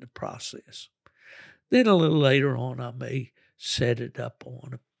dog in the process. Then a little later on, I may set it up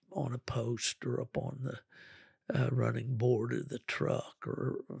on a post or up on the running board of the truck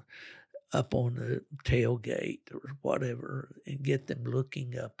or up on the tailgate or whatever, and get them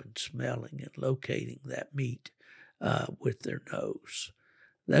looking up and smelling and locating that meat with their nose.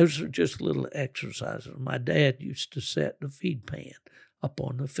 Those are just little exercises. My dad used to set the feed pan up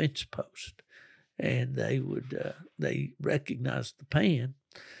on the fence post, and they recognized the pan.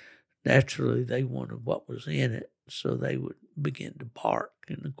 Naturally, they wanted what was in it, so they would begin to bark,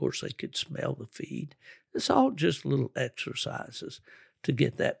 and of course they could smell the feed. It's all just little exercises to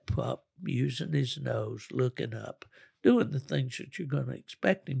get that pup using his nose, looking up, doing the things that you're going to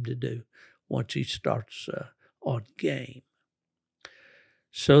expect him to do once he starts on game.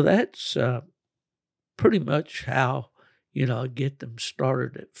 So that's pretty much how, I get them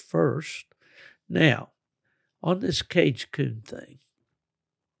started at first. Now, on this cage coon thing,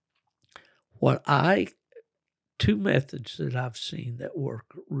 what I two methods that I've seen that work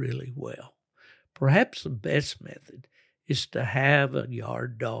really well. Perhaps the best method is to have a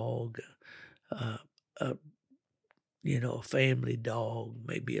yard dog, a a family dog,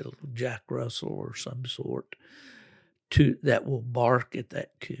 maybe a little Jack Russell or some sort, that will bark at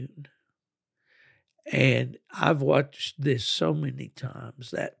that coon. And I've watched this so many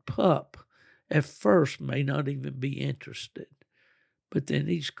times. That pup at first may not even be interested, but then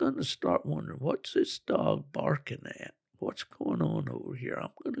he's going to start wondering, what's this dog barking at? What's going on over here?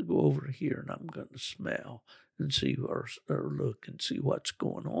 I'm going to go over here and I'm going to smell and see or look and see what's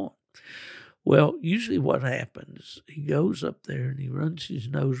going on. Well, usually what happens, he goes up there and he runs his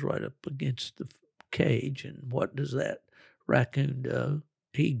nose right up against the cage. And what does that raccoon do?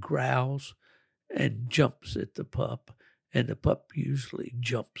 He growls and jumps at the pup, and the pup usually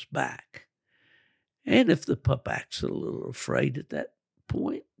jumps back. And if the pup acts a little afraid at that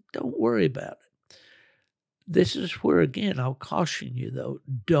point, don't worry about it. This is where, again, I'll caution you, though,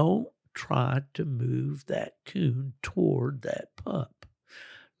 don't try to move that coon toward that pup.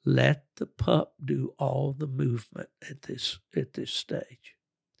 Let the pup do all the movement at this stage.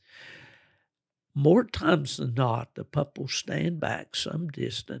 More times than not, the pup will stand back some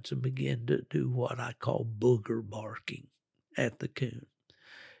distance and begin to do what I call booger barking at the coon.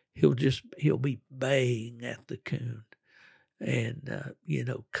 He'll be baying at the coon and,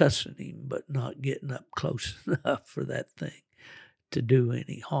 cussing him, but not getting up close enough for that thing to do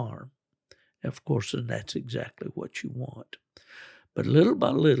any harm. Of course, and that's exactly what you want. But little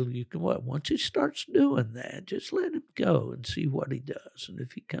by little, you can once he starts doing that, just let him go and see what he does. And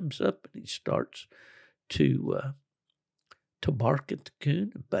if he comes up and he starts to bark at the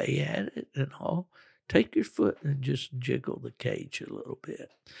coon and bay at it and all, take your foot and just jiggle the cage a little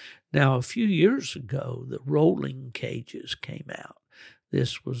bit. Now, a few years ago, the rolling cages came out.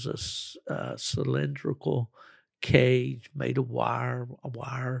 This was a cylindrical cage made of wire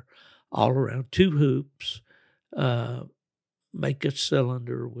all around, two hoops, make a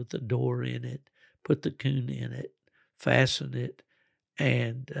cylinder with a door in it, put the coon in it, fasten it,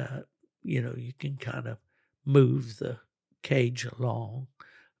 and, you can kind of move the cage along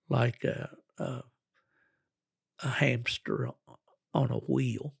like a hamster on a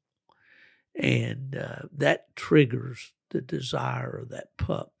wheel. And that triggers the desire of that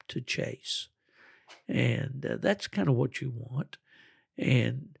pup to chase. And that's kind of what you want.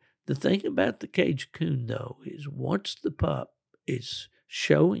 And the thing about the cage coon, though, is once the pup is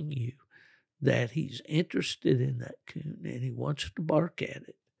showing you that he's interested in that coon and he wants to bark at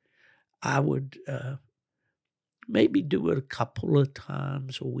it, I would maybe do it a couple of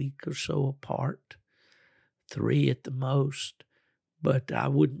times a week or so apart, 3 at the most, but I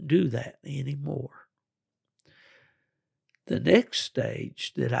wouldn't do that anymore. The next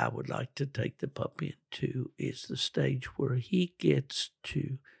stage that I would like to take the pup into is the stage where he gets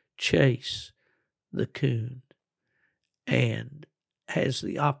to chase the coon and has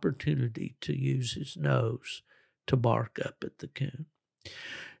the opportunity to use his nose to bark up at the coon.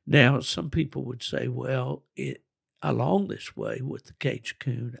 Now, some people would say, well, along this way with the cage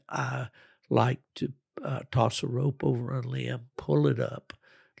coon, I like to toss a rope over a limb, pull it up,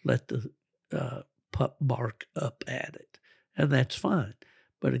 let the pup bark up at it. And that's fine.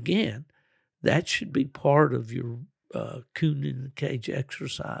 But again, that should be part of your coon in the cage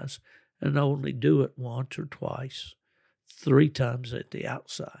exercise, and only do it once or twice, 3 times at the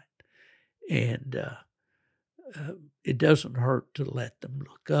outside. And it doesn't hurt to let them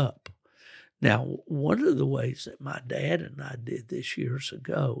look up. Now, one of the ways that my dad and I did this years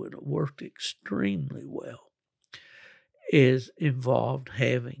ago, and it worked extremely well, involved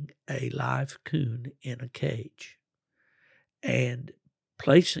having a live coon in a cage and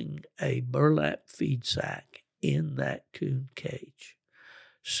placing a burlap feed sack in that coon cage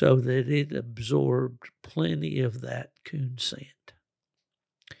so that it absorbed plenty of that coon scent.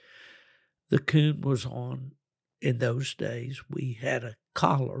 The coon was on, in those days, we had a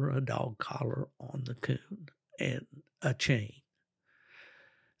dog collar on the coon and a chain.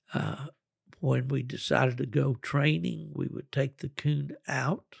 When we decided to go training, we would take the coon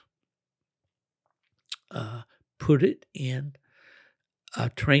out, put it in a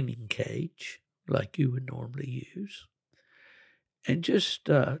training cage like you would normally use, and just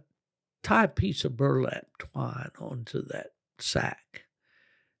tie a piece of burlap twine onto that sack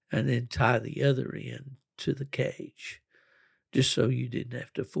and then tie the other end to the cage, just so you didn't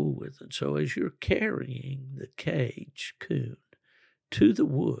have to fool with it. So as you're carrying the cage coon to the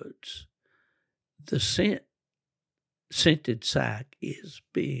woods, the scented sack is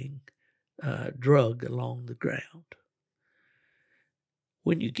being drug along the ground.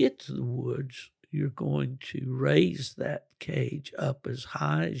 When you get to the woods, you're going to raise that cage up as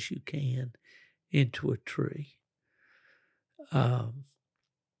high as you can into a tree.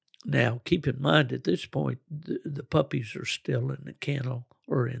 Now, keep in mind at this point, the puppies are still in the kennel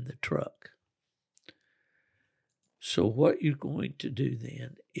or in the truck. So what you're going to do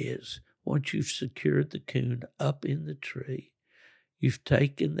then is, once you've secured the coon up in the tree, you've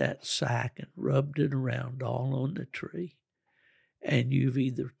taken that sack and rubbed it around all on the tree, and you've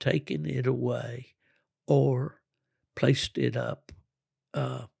either taken it away or placed it up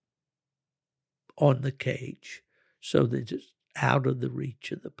on the cage so that it's out of the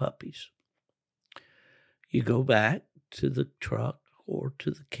reach of the puppies. You go back to the truck or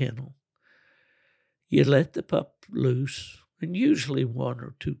to the kennel. You let the pup loose, and usually 1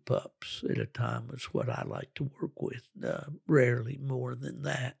 or 2 pups at a time is what I like to work with, rarely more than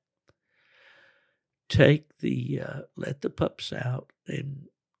that. Let the pups out and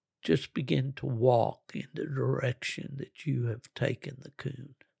just begin to walk in the direction that you have taken the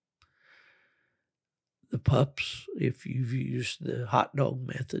coon. The pups, if you've used the hot dog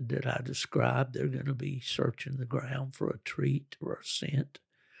method that I described, they're going to be searching the ground for a treat or a scent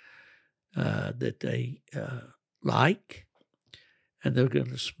that they like, and they're going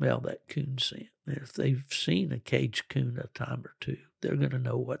to smell that coon scent. And if they've seen a caged coon a time or two, they're going to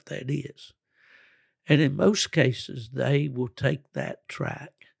know what that is. And in most cases, they will take that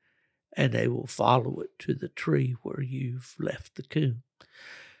track and they will follow it to the tree where you've left the coon.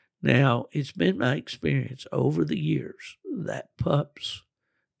 Now, it's been my experience over the years that pups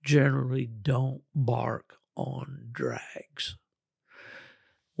generally don't bark on drags.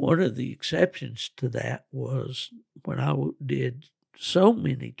 One of the exceptions to that was when I did so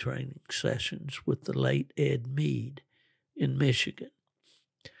many training sessions with the late Ed Mead in Michigan.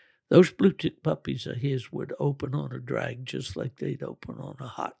 Those blue tick puppies of his would open on a drag just like they'd open on a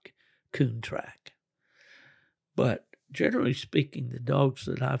hot coon track. But generally speaking, the dogs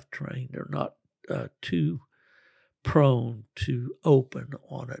that I've trained are not too prone to open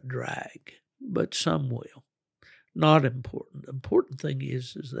on a drag, but some will. Not important. The important thing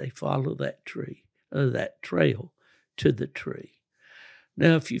is they follow that trail to the tree.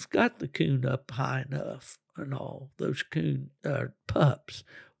 Now, if you've got the coon up high enough and all, those pups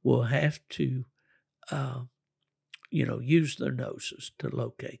will have to, use their noses to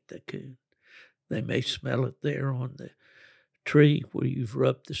locate the coon. They may smell it there on the tree where you've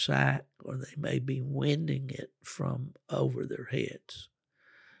rubbed the sack, or they may be winding it from over their heads.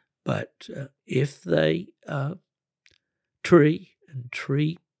 But if they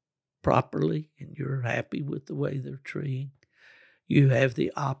tree properly and you're happy with the way they're treeing, you have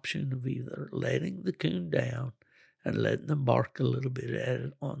the option of either letting the coon down and letting them bark a little bit at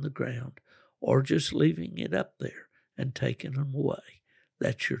it on the ground, or just leaving it up there and taking them away.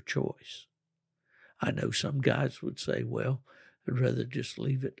 That's your choice. I know some guys would say, well, I'd rather just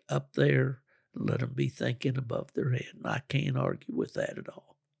leave it up there and let them be thinking above their head. And I can't argue with that at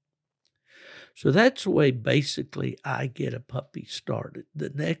all. So that's the way basically I get a puppy started.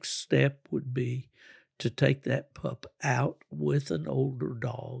 The next step would be to take that pup out with an older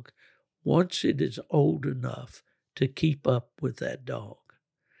dog once it is old enough to keep up with that dog.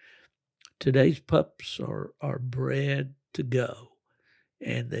 Today's pups are bred to go.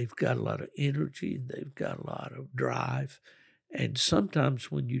 And they've got a lot of energy, and they've got a lot of drive. And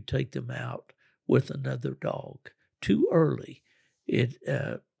sometimes when you take them out with another dog too early, it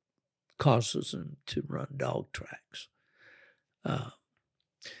causes them to run dog tracks.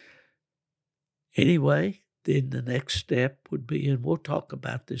 Anyway, then the next step would be, and we'll talk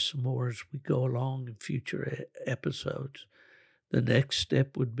about this some more as we go along in future episodes, the next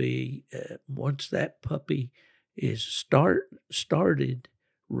step would be once that puppy is started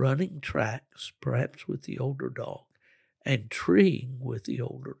running tracks, perhaps with the older dog, and treeing with the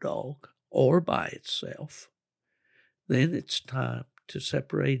older dog or by itself, then it's time to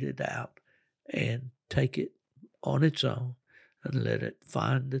separate it out and take it on its own and let it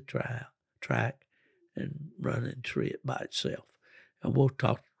find the track and run and tree it by itself. And we'll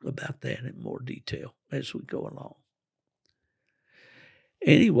talk about that in more detail as we go along.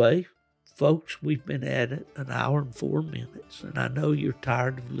 Anyway, folks, we've been at it an hour and 4 minutes, and I know you're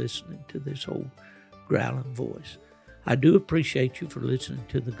tired of listening to this old growling voice. I do appreciate you for listening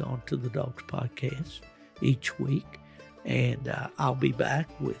to the Gone to the Dogs podcast each week, and I'll be back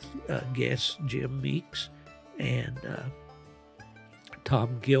with guests Jim Meeks and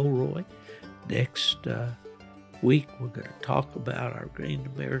Tom Gilroy. Next week, we're going to talk about our Grand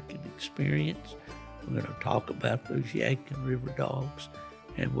American experience. We're going to talk about those Yadkin River dogs,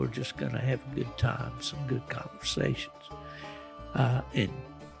 and we're just going to have a good time, some good conversations. And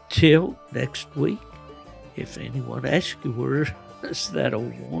Till next week, if anyone asks you where's that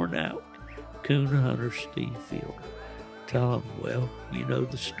old worn-out coon hunter Steve Fielder, tell them, well, you know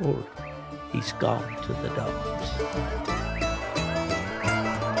the story. He's gone to the dogs.